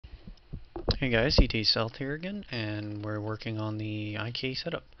Hey guys, CT South here again, and we're working on the IK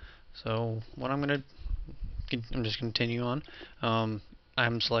setup. So what I'm just continue on.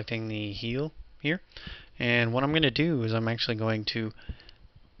 I'm selecting the heel here, and what I'm gonna do is I'm actually going to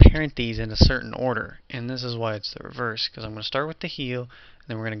parent these in a certain order, and this is why it's the reverse, because I'm gonna start with the heel, and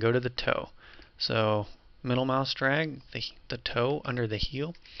then we're gonna go to the toe. So middle mouse drag the toe under the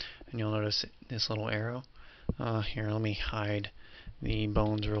heel, and you'll notice this little arrow. Here, let me hide the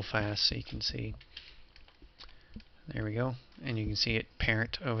bones real fast so you can see. There we go, and you can see it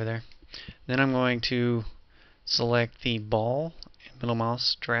parent over there. Then I'm going to select the ball and middle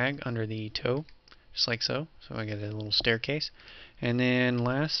mouse drag under the toe, just like so. So I get a little staircase. And then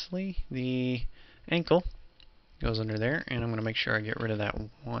lastly, the ankle goes under there, and I'm going to make sure I get rid of that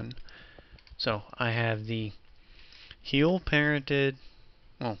one. So I have the heel parented,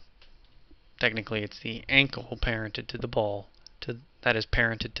 well, technically it's the ankle parented to the ball, that is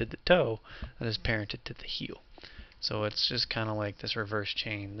parented to the toe, that is parented to the heel. So it's just kind of like this reverse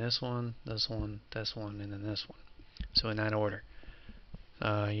chain. This one, this one, this one, and then this one. So in that order.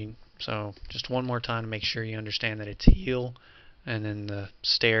 So just one more time to make sure you understand that it's heel, and then the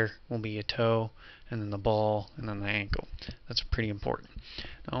stair will be a toe, and then the ball, and then the ankle. That's pretty important.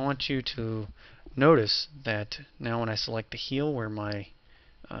 Now I want you to notice that now when I select the heel where my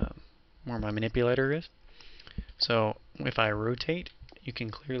manipulator is, so if I rotate, you can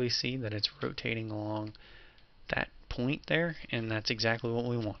clearly see that it's rotating along that point there, and that's exactly what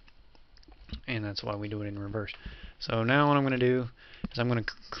we want, and that's why we do it in reverse. So now what I'm going to do is I'm going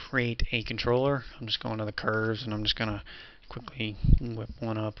to create a controller. I'm just going to the curves, and I'm just going to quickly whip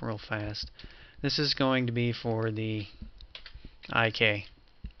one up real fast. This is going to be for the IK,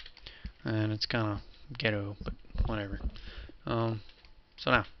 and it's kind of ghetto, but whatever. So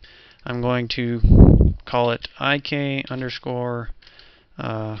now I'm going to call it IK underscore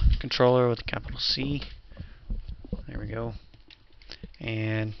controller with a capital C. There we go.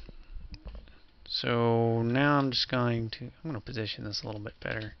 And so now I'm going to position this a little bit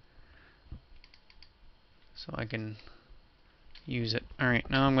better so I can use it. Alright,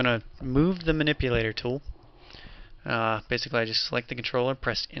 now I'm going to move the manipulator tool. Basically I just select the controller,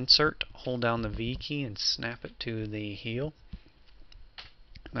 press insert, hold down the V key, and snap it to the heel.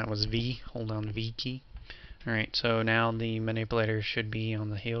 That was V, hold down the V key. Alright, so now the manipulator should be on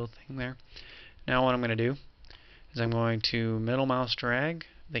the heel thing there. Now what I'm going to do is I'm going to middle mouse drag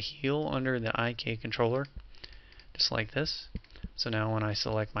the heel under the IK controller, just like this. So now when I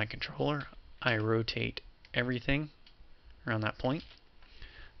select my controller, I rotate everything around that point.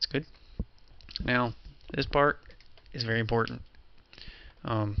 That's good. Now this part is very important.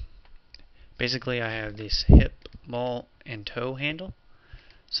 Basically I have this hip, ball, and toe handle.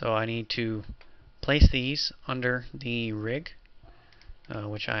 So I need to place these under the rig,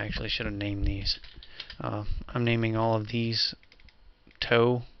 which I actually should have named these. I'm naming all of these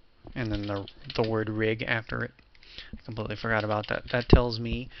toe and then the word rig after it. I completely forgot about that. That tells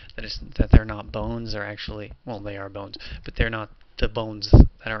me that they're not bones. They're actually, well, they are bones, but they're not the bones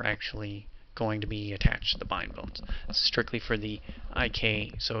that are actually going to be attached to the bind bones. It's strictly for the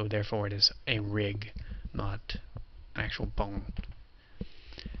IK, so therefore it is a rig, not an actual bone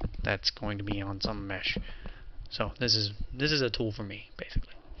that's going to be on some mesh. So this is a tool for me,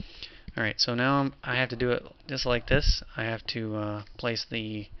 basically. Alright, so now I have to do it just like this. I have to place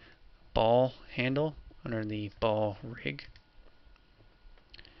the ball handle under the ball rig,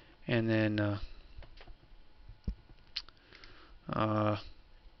 and then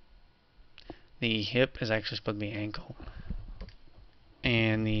the hip is actually supposed to be ankle,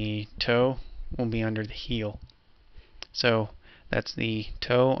 and the toe will be under the heel. So that's the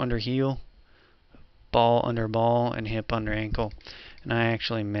toe under heel, ball under ball, and hip under ankle. And I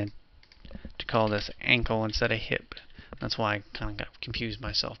actually meant to call this ankle instead of hip. That's why I kind of got confused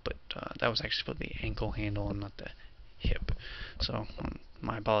myself, but that was actually supposed to be ankle handle and not the hip. So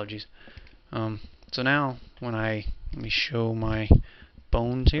my apologies. So now let me show my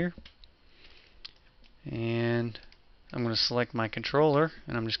bones here, and I'm going to select my controller,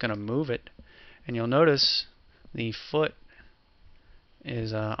 and I'm just going to move it, and you'll notice the foot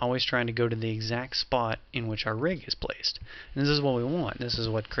is always trying to go to the exact spot in which our rig is placed. And this is what we want. This is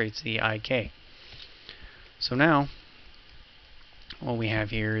what creates the IK. So now what we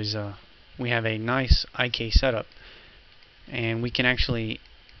have here is we have a nice IK setup, and we can actually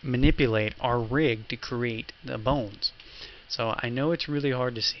manipulate our rig to create the bones. So I know it's really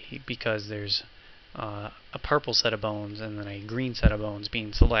hard to see because there's a purple set of bones and then a green set of bones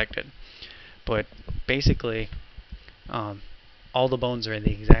being selected, but basically all the bones are in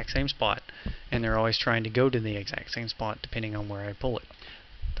the exact same spot, and they're always trying to go to the exact same spot depending on where I pull it.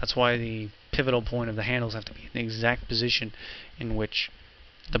 That's why the pivotal point of the handles have to be in the exact position in which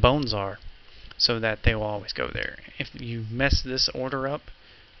the bones are, so that they will always go there. If you mess this order up,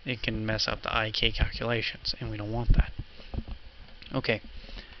 it can mess up the IK calculations, and we don't want that. Okay,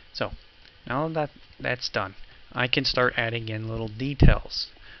 so now that that's done, I can start adding in little details.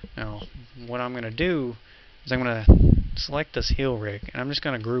 Now, what I'm going to do is I'm going to select this heel rig, and I'm just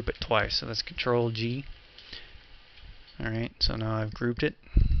going to group it twice. So that's Control G. Alright, so now I've grouped it.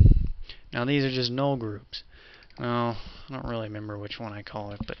 Now these are just null groups. Now, I don't really remember which one I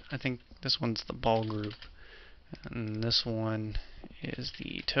call it, but I think this one's the ball group, and this one is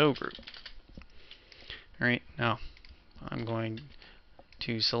the toe group. Alright, now I'm going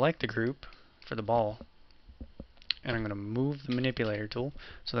to select the group for the ball, and I'm going to move the manipulator tool.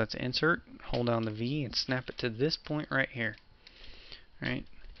 So that's insert, hold down the V, and snap it to this point right here. Right.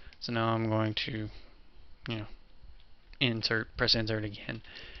 So now I'm going to, press insert again,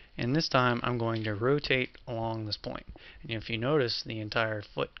 and this time I'm going to rotate along this point. And if you notice, the entire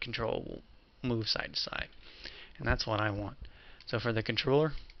foot control will move side to side, and that's what I want. So for the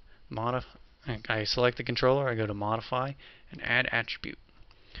controller, I select the controller, I go to modify and add attribute.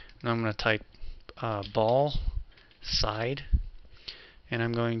 Now I'm going to type ball side, and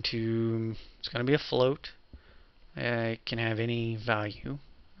I'm going to, it's going to be a float. It can have any value,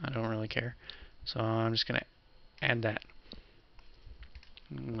 I don't really care, so I'm just going to add that.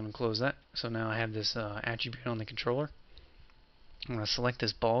 I'm going to close that. So now I have this attribute on the controller. I'm going to select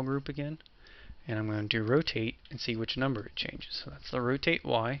this ball group again, and I'm going to rotate and see which number it changes. So that's the rotate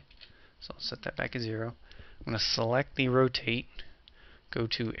Y, so I'll set that back at 0. I'm going to select the rotate, go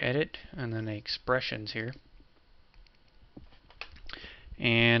to edit, and then the expressions here,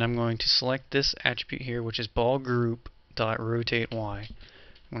 and I'm going to select this attribute here, which is ball group dot rotate Y.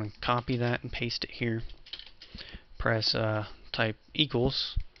 I'm going to copy that and paste it here. Press type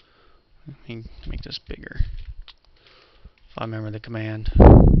equals. Let me make this bigger, if I remember the command.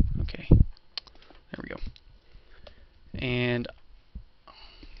 Okay, there we go. And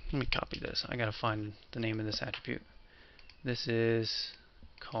let me copy this. I gotta find the name of this attribute. This is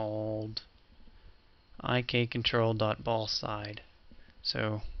called ikcontrol.ballside.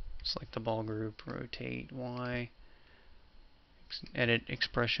 So select the ball group, rotate Y, edit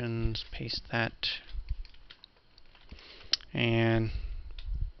expressions, paste that, and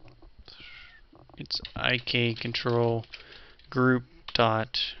it's ikcontrol group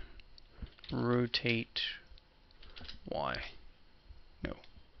dot rotate Y.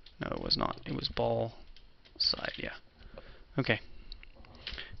 No, it was not. It was ball side. Yeah. Okay.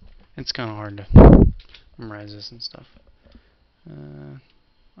 It's kind of hard to memorize this and stuff.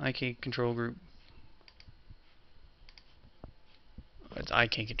 IK control group. It's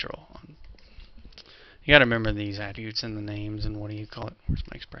IK control. You gotta remember these attributes and the names and what do you call it. Where's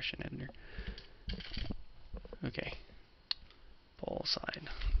my expression editor? Okay. Ball side.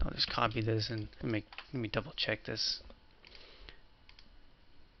 I'll just copy this and let me double check this.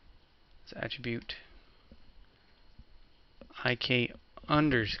 It's attribute IK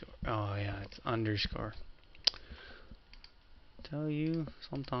underscore. Oh yeah, it's underscore. Tell you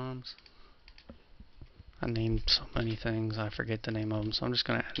sometimes I named so many things I forget the name of them, so I'm just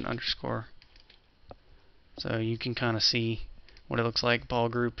gonna add an underscore so you can kind of see what it looks like. Ball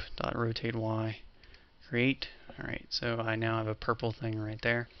group dot rotate Y, create. Alright, so I now have a purple thing right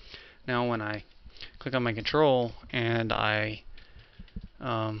there. Now when I click on my control and I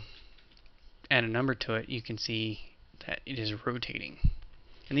add a number to it, you can see that it is rotating.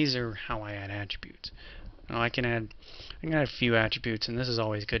 And these are how I add attributes. Now I can add a few attributes, and this is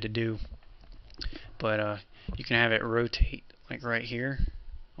always good to do. But you can have it rotate, like right here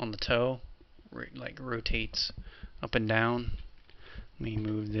on the toe, where it like rotates up and down. Let me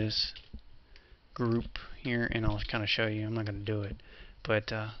move this group here, and I'll kind of show you. I'm not going to do it,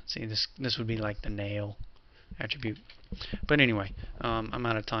 but see, this would be like the nail attribute. But anyway, I'm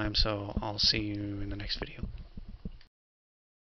out of time, so I'll see you in the next video.